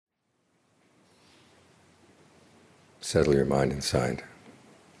Settle your mind inside.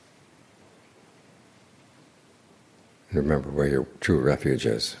 And remember where your true refuge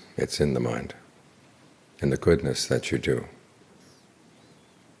is. It's in the mind, in the goodness that you do.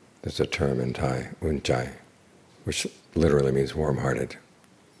 There's a term in Thai, unchai, which literally means warm-hearted.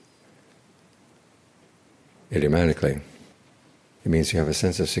 Idiomatically, it means you have a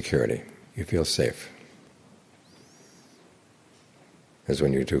sense of security. You feel safe. As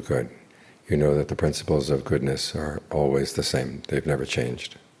when you do good, you know that the principles of goodness are always the same. They've never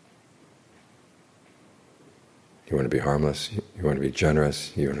changed. You want to be harmless, you want to be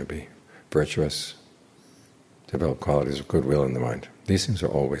generous, you want to be virtuous, develop qualities of goodwill in the mind. These things are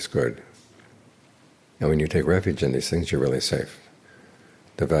always good. And when you take refuge in these things, you're really safe.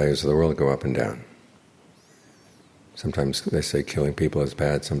 The values of the world go up and down. Sometimes they say killing people is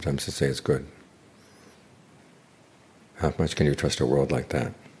bad, sometimes they say it's good. How much can you trust a world like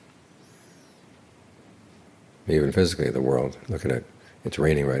that? Even physically, the world, look at it. It's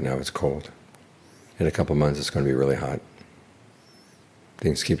raining right now, it's cold. In a couple months it's going to be really hot.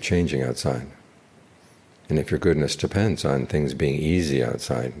 Things keep changing outside. And if your goodness depends on things being easy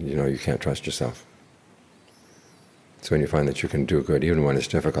outside, you know you can't trust yourself. So when you find that you can do good even when it's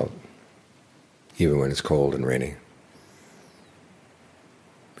difficult, even when it's cold and rainy,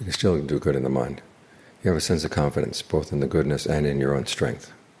 you can still do good in the mind. You have a sense of confidence both in the goodness and in your own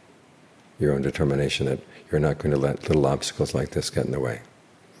strength, your own determination that you're not going to let little obstacles like this get in the way.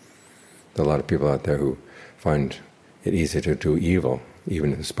 There are a lot of people out there who find it easy to do evil,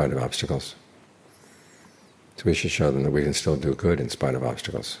 even in spite of obstacles. So we should show them that we can still do good in spite of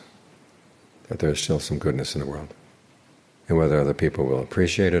obstacles, that there is still some goodness in the world. And whether other people will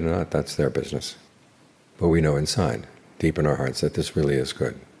appreciate it or not, that's their business. But we know inside, deep in our hearts, that this really is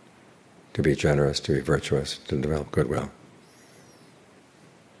good. To be generous, to be virtuous, to develop goodwill.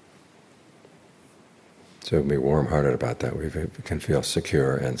 So we can be warm-hearted about that. We can feel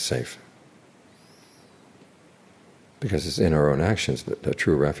secure and safe. Because it's in our own actions that the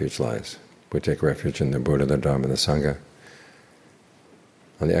true refuge lies. We take refuge in the Buddha, the Dhamma, and the Sangha.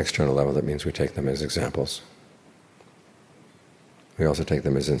 On the external level, that means we take them as examples. We also take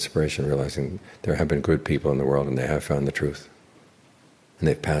them as inspiration, realizing there have been good people in the world and they have found the truth. And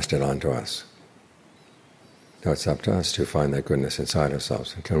they've passed it on to us. Now it's up to us to find that goodness inside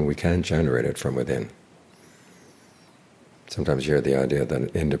ourselves, and we can generate it from within. Sometimes you hear the idea that an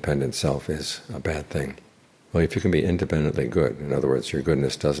independent self is a bad thing. Well, if you can be independently good, in other words, your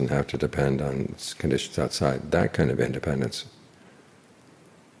goodness doesn't have to depend on conditions outside, that kind of independence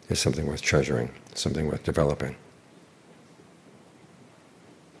is something worth treasuring, something worth developing.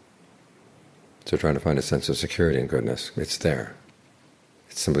 So trying to find a sense of security in goodness, it's there.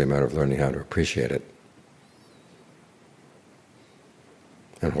 It's simply a matter of learning how to appreciate it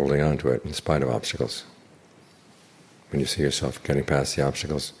and holding on to it in spite of obstacles. When you see yourself getting past the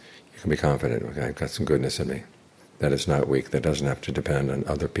obstacles, you can be confident, okay, I've got some goodness in me. That is not weak, that doesn't have to depend on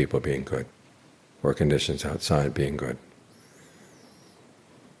other people being good or conditions outside being good.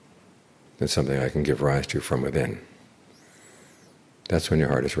 It's something I can give rise to from within. That's when your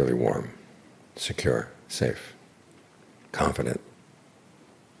heart is really warm, secure, safe, confident.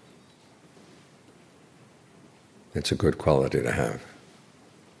 It's a good quality to have.